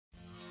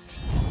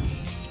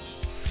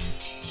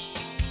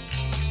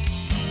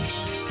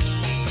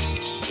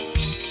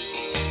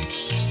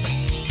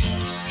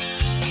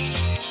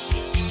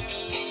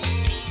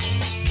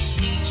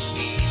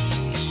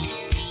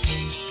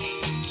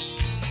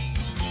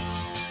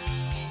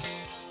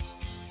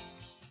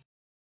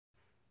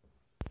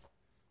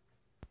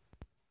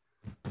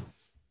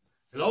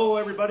Hello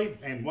everybody,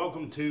 and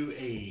welcome to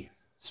a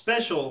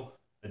special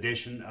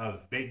edition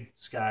of Big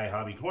Sky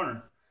Hobby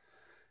Corner.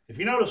 If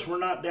you notice, we're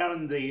not down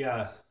in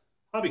the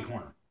hobby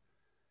corner.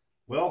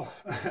 Well,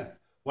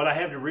 what I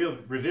have to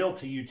reveal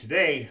to you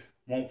today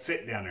won't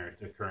fit down there at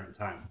the current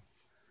time.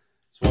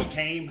 It's what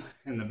came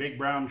in the big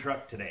brown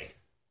truck today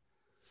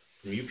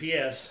from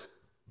UPS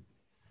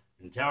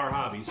and Tower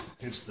Hobbies.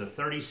 It's the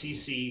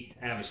 30cc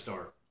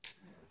Avistar.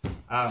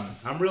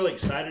 I'm really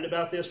excited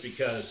about this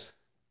because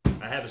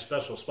I have a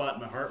special spot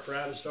in my heart for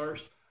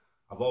Avistars.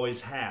 I've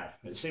always had.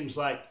 It seems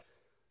like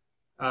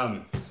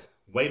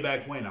way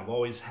back when I've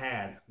always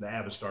had the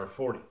Avistar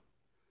 40.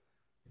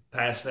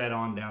 Passed that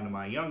on down to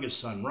my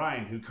youngest son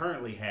Ryan, who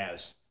currently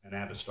has an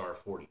Avistar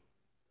 40.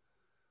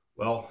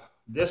 Well,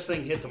 this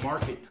thing hit the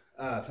market,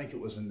 I think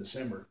it was in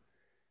December,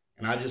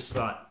 and I just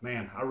thought,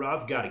 man,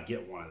 I've got to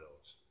get one of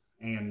those.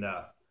 And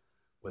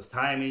with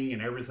timing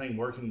and everything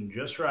working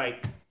just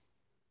right,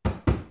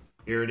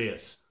 here it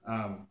is.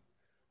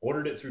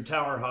 Ordered it through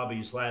Tower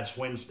Hobbies last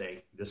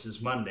Wednesday. This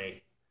is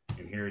Monday,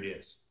 and here it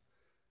is.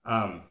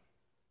 I'm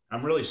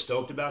really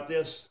stoked about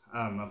this.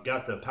 I've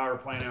got the power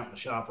plant out in the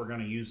shop. We're going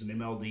to use an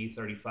MLD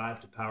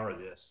 35 to power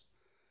this.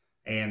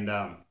 And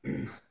I'm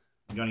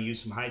going to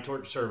use some high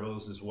torque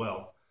servos as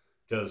well,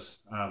 because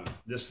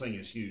this thing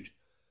is huge.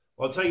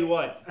 Well, I'll tell you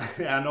what,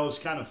 I know it's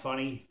kind of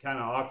funny, kind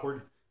of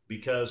awkward,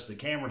 because the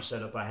camera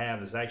setup I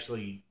have is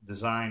actually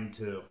designed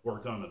to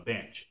work on the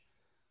bench.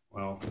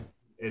 Well,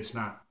 it's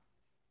not.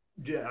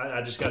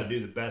 I just got to do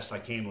the best I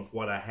can with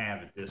what I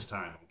have at this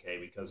time, okay?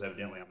 Because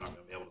evidently I'm not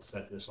going to be able to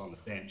set this on the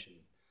bench and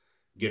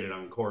get it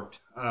uncorked.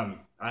 I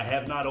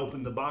have not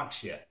opened the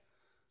box yet.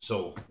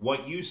 So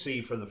what you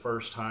see for the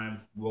first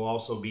time will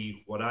also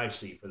be what I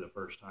see for the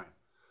first time.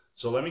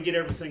 So let me get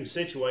everything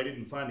situated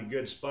and find a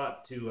good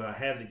spot to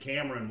have the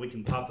camera, and we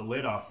can pop the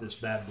lid off this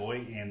bad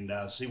boy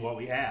and see what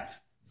we have.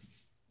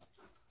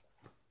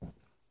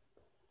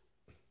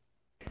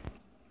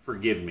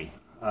 Forgive me.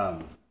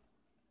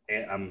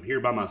 I'm here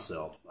by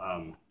myself.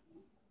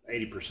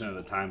 80% of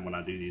the time when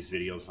I do these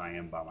videos, I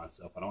am by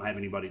myself. I don't have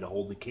anybody to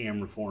hold the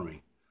camera for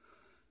me.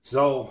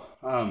 So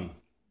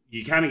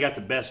you kind of got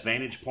the best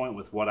vantage point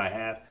with what I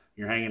have.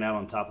 You're hanging out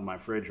on top of my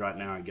fridge right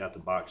now. I got the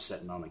box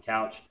sitting on the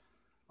couch.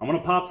 I'm going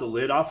to pop the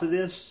lid off of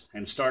this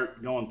and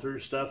start going through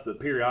stuff, but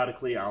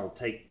periodically I'll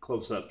take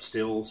close-up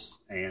stills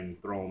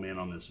and throw them in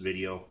on this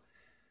video.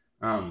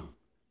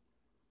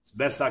 It's the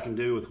best I can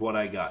do with what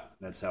I got.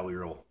 That's how we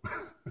roll.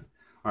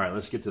 All right,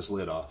 let's get this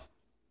lid off.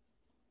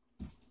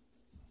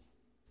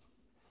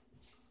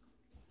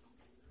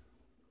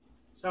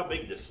 That's how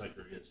big this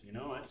sucker is, you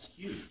know, that's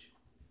huge.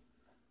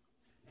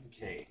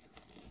 Okay.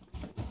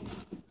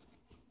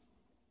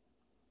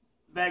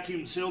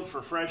 Vacuum sealed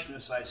for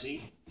freshness, I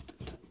see.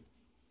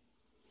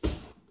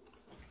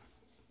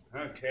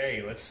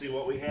 Okay, let's see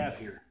what we have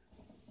here.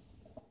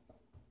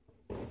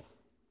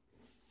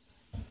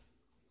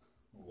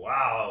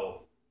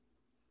 Wow.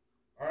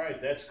 All right,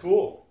 that's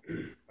cool.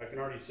 I can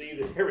already see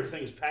that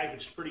everything's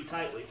packaged pretty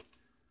tightly.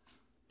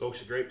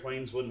 Folks at Great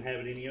Plains wouldn't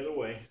have it any other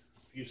way.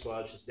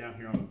 Fuselage is down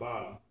here on the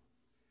bottom.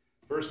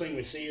 First thing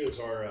we see is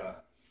our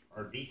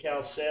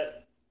decal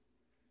set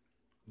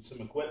and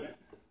some equipment.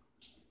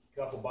 A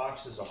couple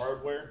boxes of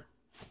hardware.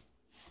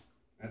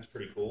 That's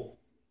pretty cool.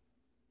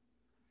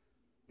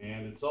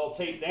 And it's all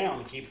taped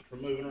down to keep it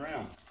from moving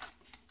around.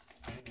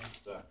 Okay, let's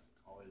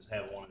always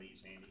have one of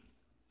these handy.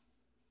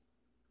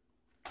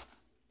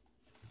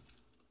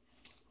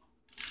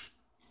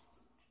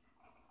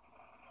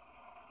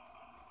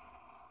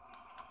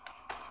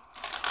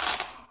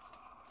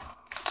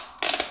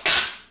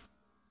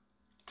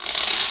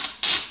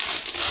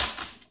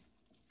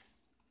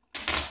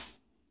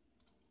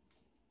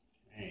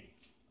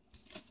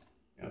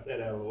 Got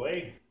that out of the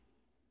way.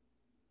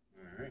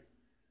 All right,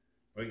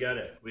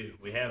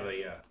 we have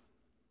a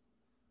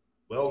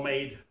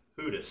well-made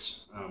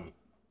Hootis.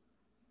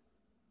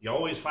 You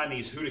always find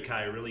these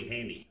Hootikai really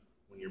handy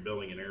when you're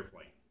building an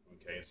airplane.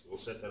 Okay, so we'll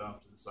set that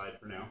off to the side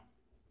for now.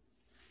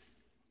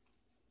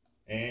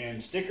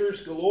 And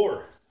stickers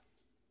galore.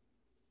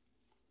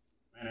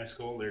 Man, that's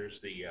cool. There's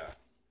the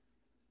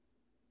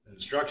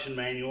instruction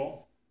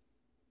manual.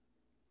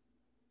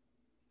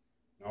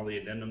 All the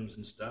addendums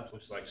and stuff.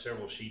 Looks like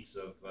several sheets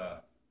of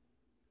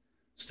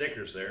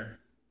stickers there.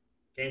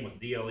 Came with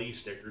DLE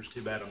stickers.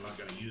 Too bad I'm not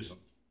going to use them.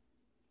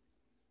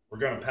 We're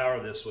going to power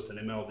this with an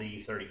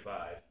MLD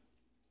 35.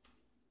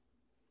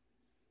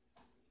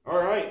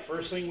 All right,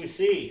 first thing we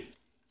see,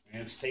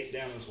 and it's taped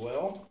down as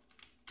well.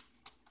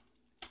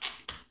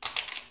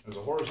 There's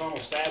a horizontal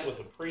stab with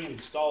a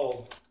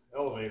pre-installed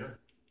elevator.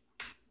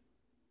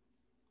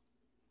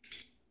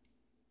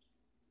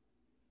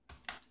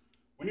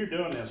 When you're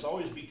doing this,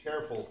 always be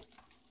careful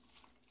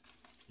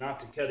not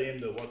to cut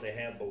into what they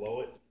have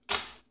below it.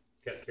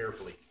 Cut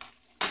carefully.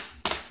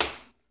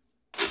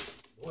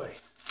 Boy,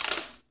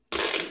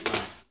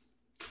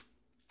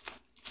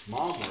 my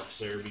mom works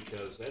there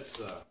because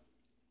that's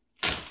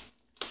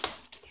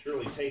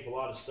surely tape a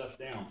lot of stuff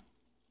down.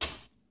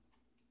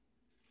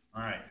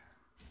 All right.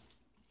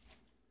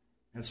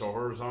 It's a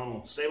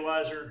horizontal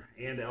stabilizer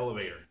and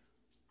elevator,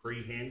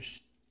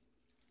 pre-hinged.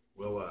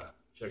 We'll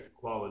check the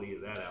quality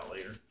of that out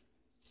later.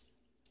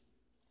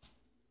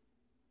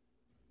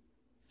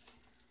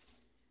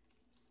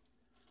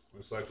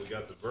 Looks like we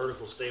got the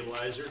vertical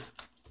stabilizer.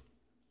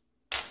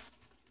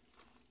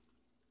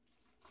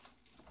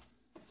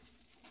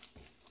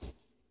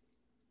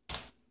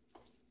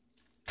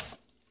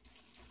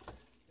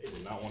 They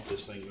did not want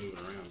this thing moving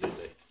around, did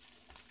they?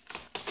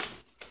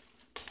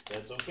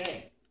 That's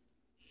okay.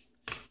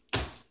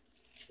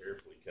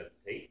 Carefully cut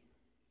the tape.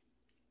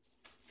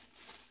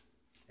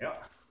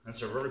 Yep,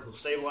 that's our vertical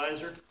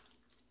stabilizer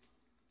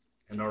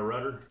and our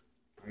rudder.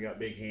 I got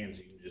big hands,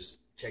 you can just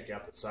check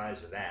out the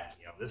size of that.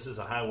 You know, this is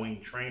a high wing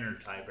trainer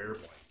type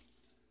airplane.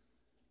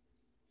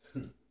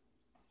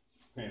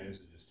 Man, this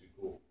is just too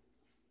cool.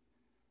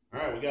 All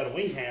right, we got a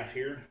wing half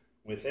here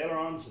with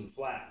ailerons and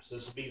flaps.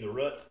 This will be the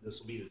root, this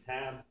will be the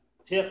tab,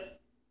 tip.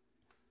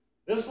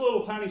 This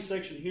little tiny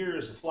section here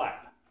is a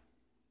flap.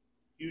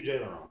 Huge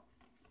aileron.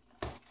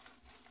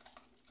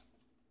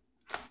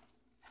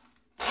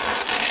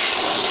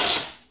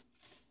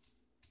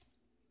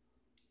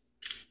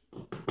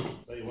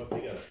 Tell you what, they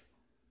got a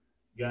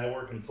guy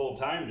working full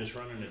time just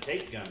running a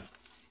tape gun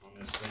on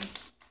this thing.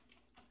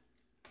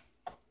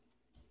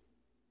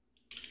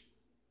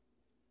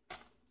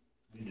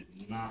 He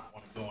did not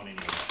want to go on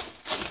anywhere.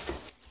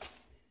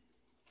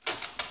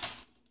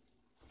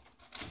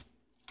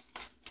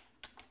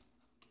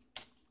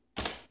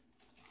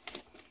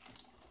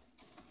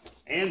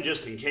 And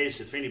just in case,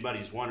 if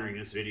anybody's wondering,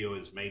 this video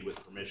is made with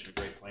permission of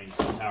Great Plains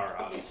and Tower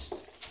Hobbies.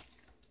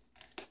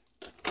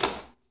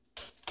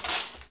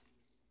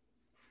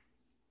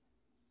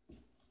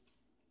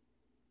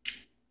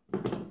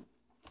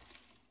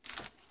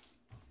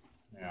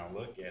 Now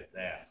look at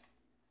that.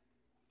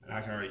 And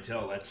I can already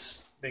tell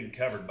that's been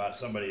covered by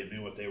somebody that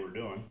knew what they were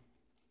doing.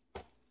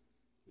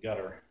 We got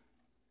our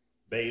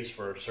base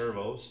for our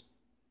servos.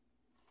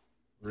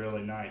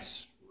 Really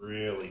nice,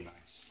 really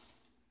nice.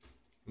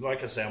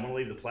 Like I said, I'm going to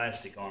leave the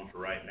plastic on for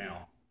right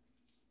now,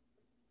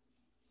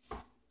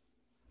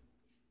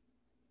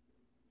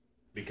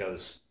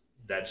 because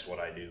that's what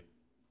I do.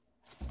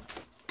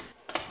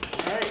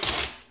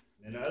 Alright,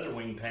 and the other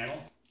wing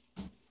panel,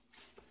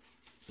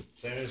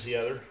 same as the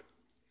other,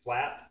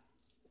 flap,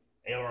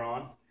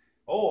 aileron.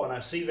 Oh, and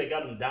I see they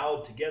got them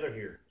dialed together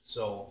here,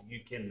 so you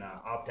can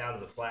opt out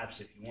of the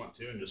flaps if you want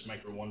to and just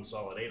make her one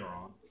solid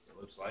aileron, it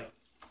looks like.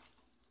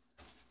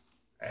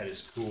 That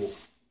is cool.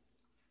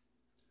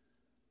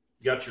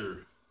 You got your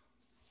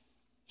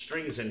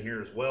strings in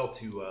here as well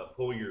to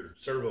pull your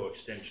servo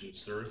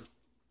extensions through.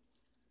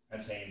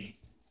 That's handy.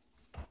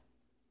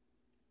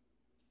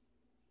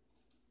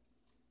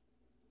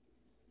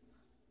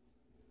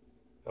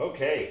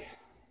 Okay.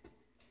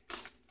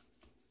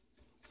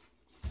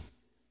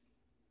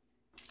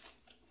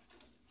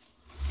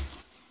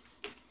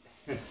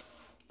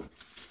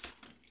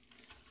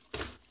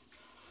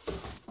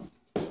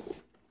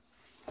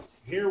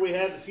 Here we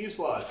have the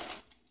fuselage.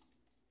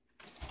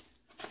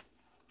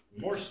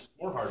 More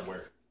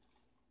hardware.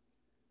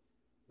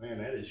 Man,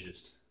 that is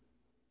just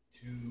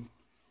too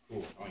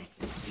cool. Oh, you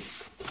can't see.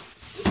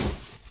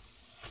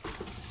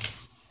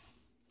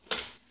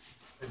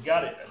 They've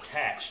got it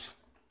attached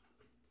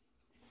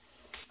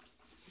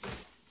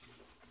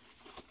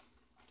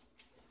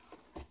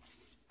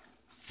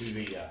to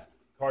the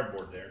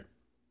cardboard there.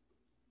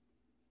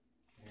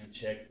 And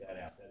check that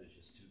out. That is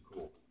just too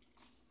cool.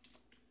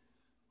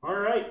 All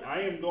right,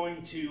 I am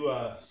going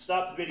to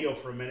stop the video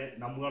for a minute,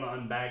 and I'm going to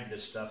unbag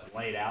this stuff and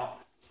lay it out,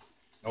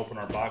 open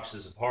our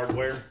boxes of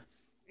hardware,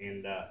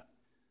 and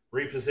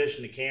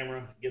reposition the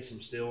camera, get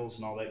some stills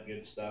and all that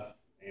good stuff,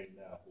 and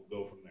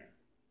we'll go from there.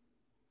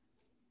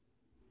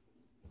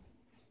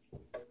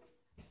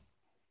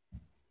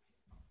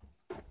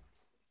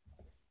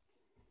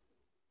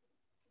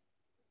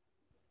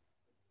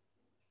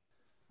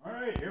 All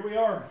right, here we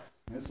are.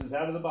 This is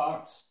out of the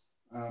box.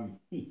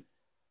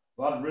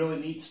 A lot of really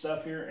neat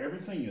stuff here.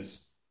 Everything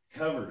is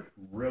covered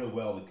really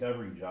well. The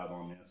covering job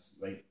on this,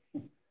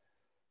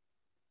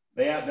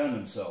 they outdone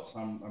themselves.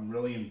 I'm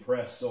really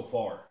impressed so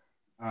far.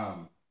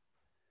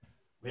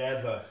 We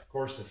have, of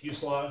course, the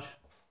fuselage,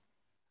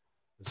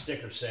 the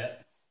sticker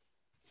set.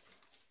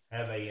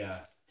 Have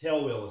a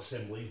tail wheel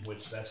assembly,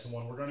 which that's the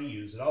one we're going to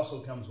use. It also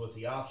comes with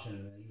the option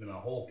and even a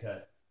hole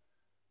cut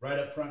right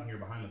up front here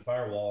behind the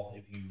firewall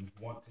if you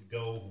want to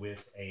go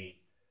with a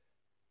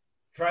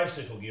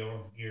tricycle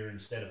gear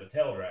instead of a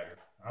tail dragger.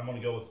 I'm going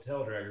to go with the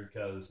tail dragger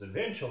because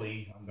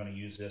eventually I'm going to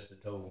use this to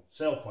tow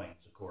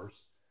sailplanes, of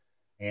course,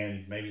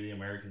 and maybe the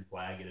American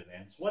flag at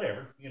events,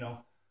 whatever, you know.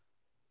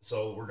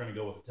 So we're going to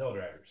go with the tail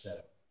dragger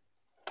setup.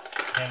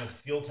 And with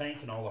the fuel tank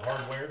and all the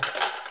hardware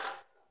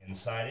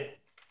inside it.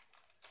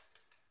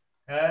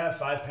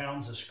 5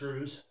 pounds of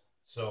screws,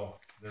 so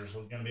there's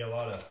going to be a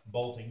lot of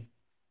bolting.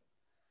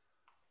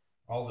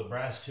 All the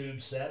brass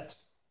tubes set.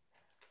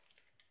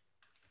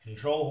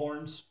 Control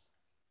horns.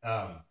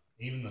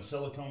 Even the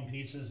silicone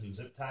pieces and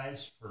zip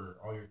ties for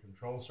all your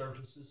control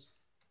surfaces.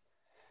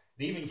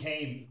 It even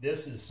came,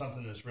 this is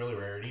something that's really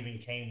rare, it even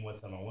came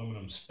with an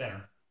aluminum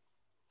spinner.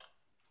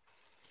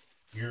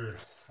 Your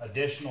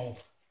additional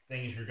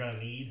things you're going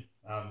to need,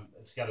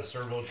 it's got a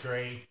servo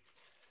tray,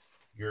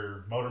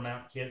 your motor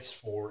mount kits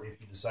for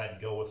if you decide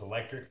to go with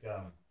electric.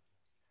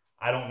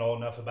 I don't know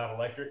enough about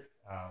electric.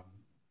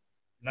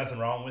 Nothing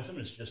wrong with them.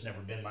 It's just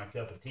never been my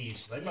cup of tea.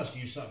 So they must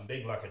use something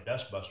big like a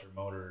dustbuster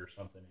motor or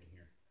something in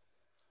here.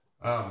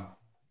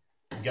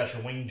 You got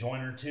your wing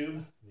joiner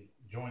tube. It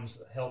joins,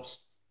 helps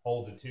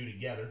hold the two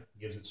together,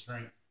 gives it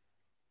strength.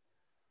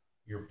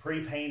 Your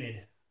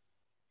pre-painted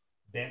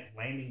bent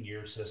landing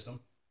gear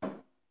system.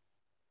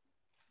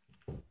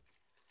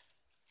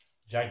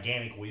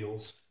 Gigantic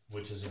wheels,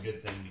 which is a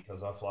good thing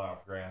because I fly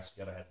off grass.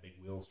 Got to have big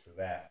wheels for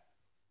that.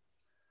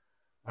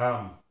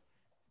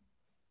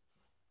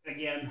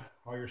 Again,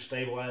 all your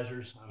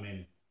stabilizers, I'm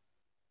in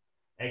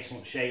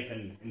excellent shape.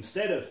 And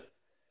instead of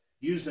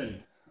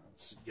using,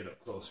 let's get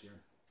up close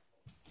here.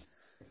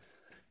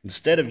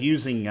 Instead of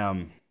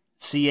using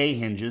CA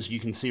hinges, you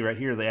can see right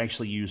here they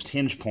actually used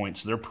hinge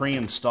points. They're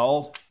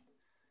pre-installed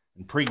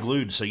and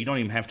pre-glued, so you don't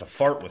even have to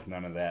fart with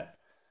none of that.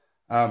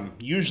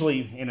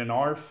 Usually in an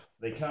ARF,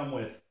 they come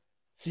with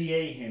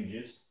CA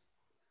hinges,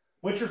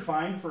 which are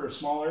fine for a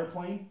small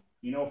airplane,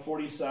 you know,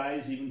 40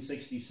 size, even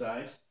 60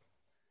 size.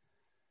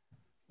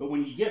 But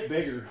when you get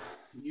bigger,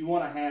 you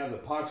want to have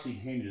epoxy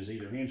hinges,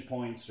 either hinge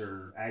points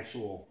or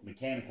actual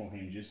mechanical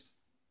hinges.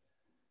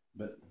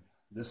 But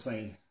this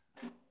thing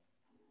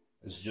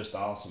is just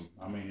awesome.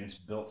 I mean, it's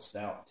built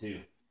stout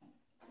too.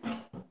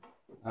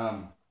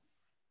 As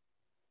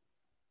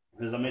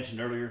I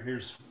mentioned earlier,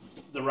 here's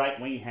the right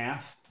wing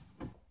half.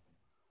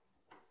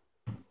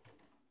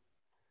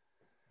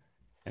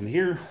 And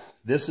here,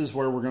 this is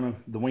where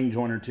the wing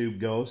joiner tube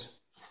goes.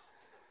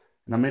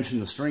 And I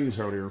mentioned the strings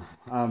earlier.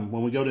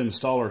 When we go to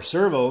install our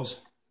servos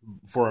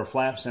for our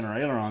flaps and our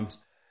ailerons,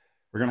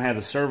 we're going to have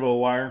the servo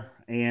wire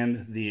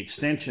and the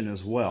extension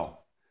as well.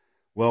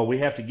 Well, we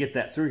have to get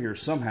that through here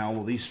somehow.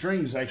 Well, these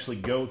strings actually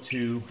go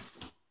to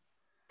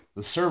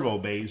the servo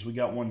bays. We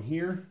got one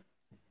here,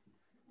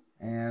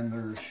 and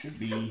there should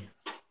be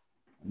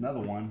another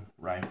one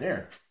right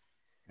there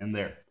and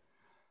there.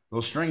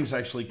 Those strings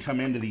actually come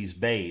into these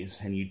bays,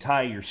 and you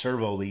tie your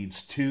servo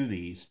leads to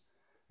these,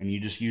 and you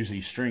just use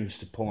these strings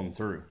to pull them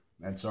through.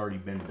 That's already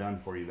been done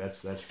for you.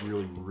 That's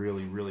really,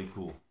 really, really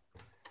cool.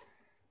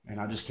 And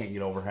I just can't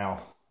get over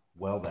how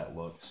well that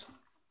looks.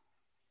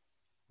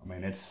 I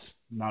mean, it's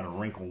not a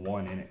wrinkle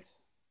one in it.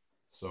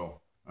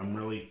 So I'm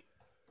really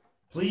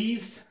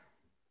pleased.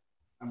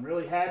 I'm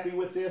really happy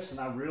with this, and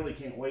I really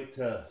can't wait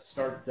to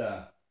start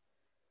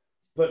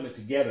putting it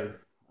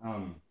together.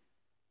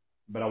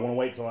 But I want to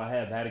wait till I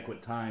have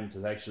adequate time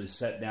to actually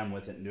sit down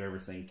with it and do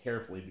everything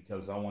carefully,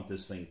 because I want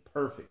this thing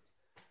perfect.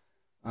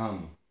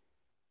 No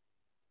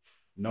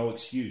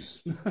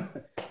excuse.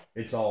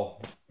 It's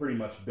all pretty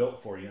much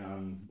built for you.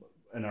 In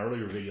an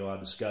earlier video, I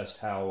discussed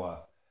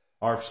how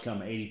ARFs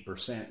come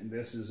 80%, and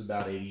this is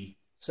about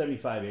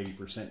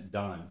 75-80%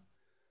 done.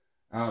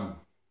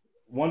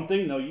 One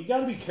thing though, you got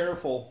to be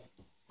careful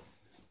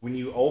when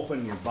you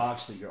open your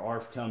box that your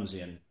ARF comes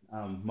in.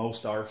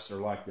 Most ARFs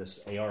are like this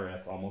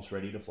ARF, almost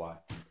ready to fly.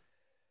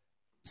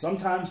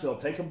 Sometimes they'll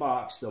take a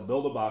box, they'll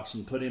build a box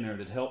and put in there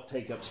to help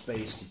take up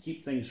space to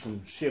keep things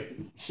from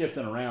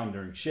shifting around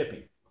during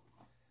shipping.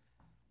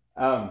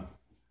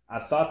 I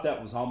thought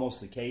that was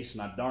almost the case,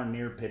 and I darn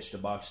near pitched a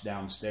box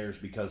downstairs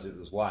because it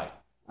was light.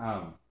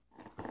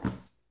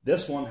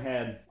 This one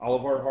had all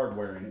of our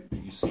hardware in it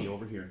that you see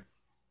over here.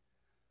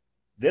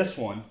 This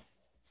one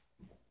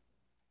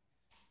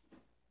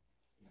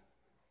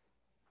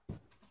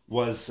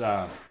was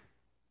at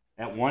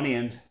one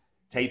end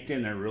taped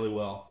in there really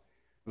well.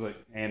 Look,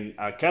 and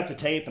I cut the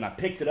tape and I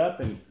picked it up,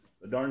 and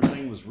the darn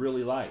thing was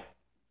really light.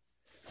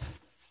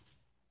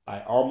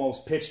 I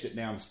almost pitched it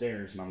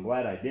downstairs, and I'm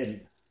glad I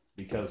didn't,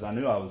 because I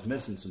knew I was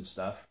missing some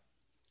stuff.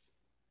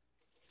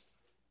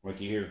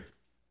 Looky here.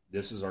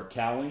 This is our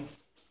cowling,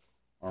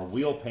 our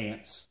wheel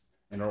pants,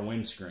 and our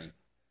windscreen.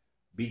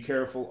 Be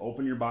careful.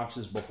 Open your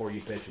boxes before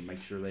you pitch them.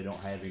 Make sure they don't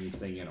have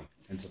anything in them.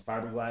 It's a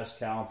fiberglass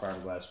cowl,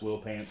 fiberglass wheel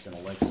pants, and a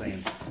Lexan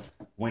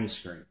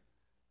windscreen.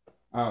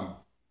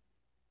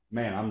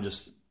 Man, I'm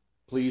just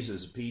pleased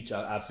as a peach.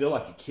 I feel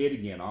like a kid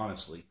again,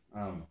 honestly.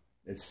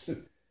 This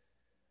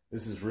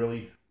is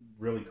really,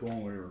 really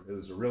cool. It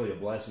was really a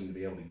blessing to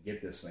be able to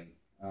get this thing.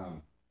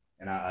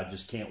 And I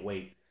just can't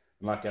wait.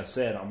 And like I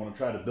said, I'm going to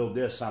try to build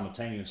this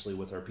simultaneously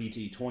with our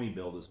PT-20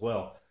 build as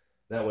well.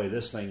 That way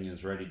this thing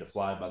is ready to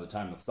fly by the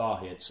time the thaw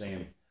hits.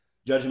 And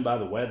judging by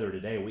the weather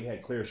today, we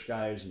had clear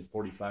skies and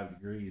 45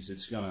 degrees.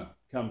 It's going to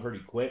come pretty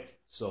quick,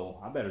 so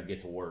I better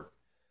get to work.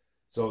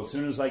 So as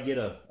soon as I get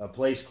a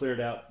place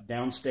cleared out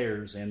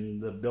downstairs in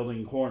the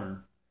building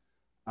corner,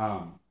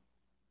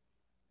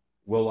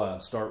 we'll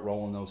start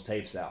rolling those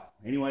tapes out.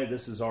 Anyway,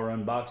 this is our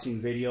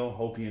unboxing video.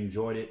 Hope you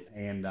enjoyed it,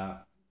 and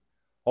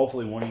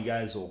hopefully one of you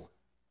guys will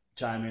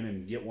chime in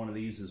and get one of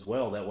these as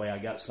well. That way I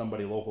got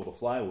somebody local to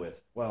fly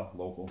with. Well,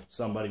 local.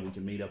 Somebody we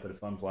can meet up at a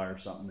fun fly or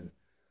something and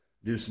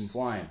do some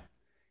flying.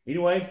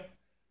 Anyway,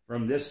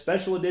 from this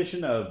special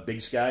edition of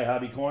Big Sky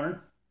Hobby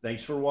Corner.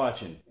 Thanks for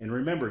watching. And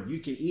remember, you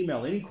can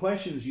email any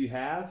questions you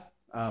have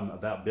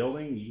about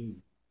building. You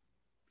can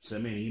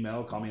send me an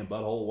email, call me a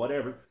butthole,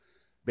 whatever.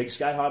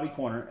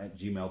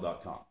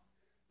 BigSkyHobbyCorner@gmail.com.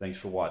 Thanks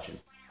for watching.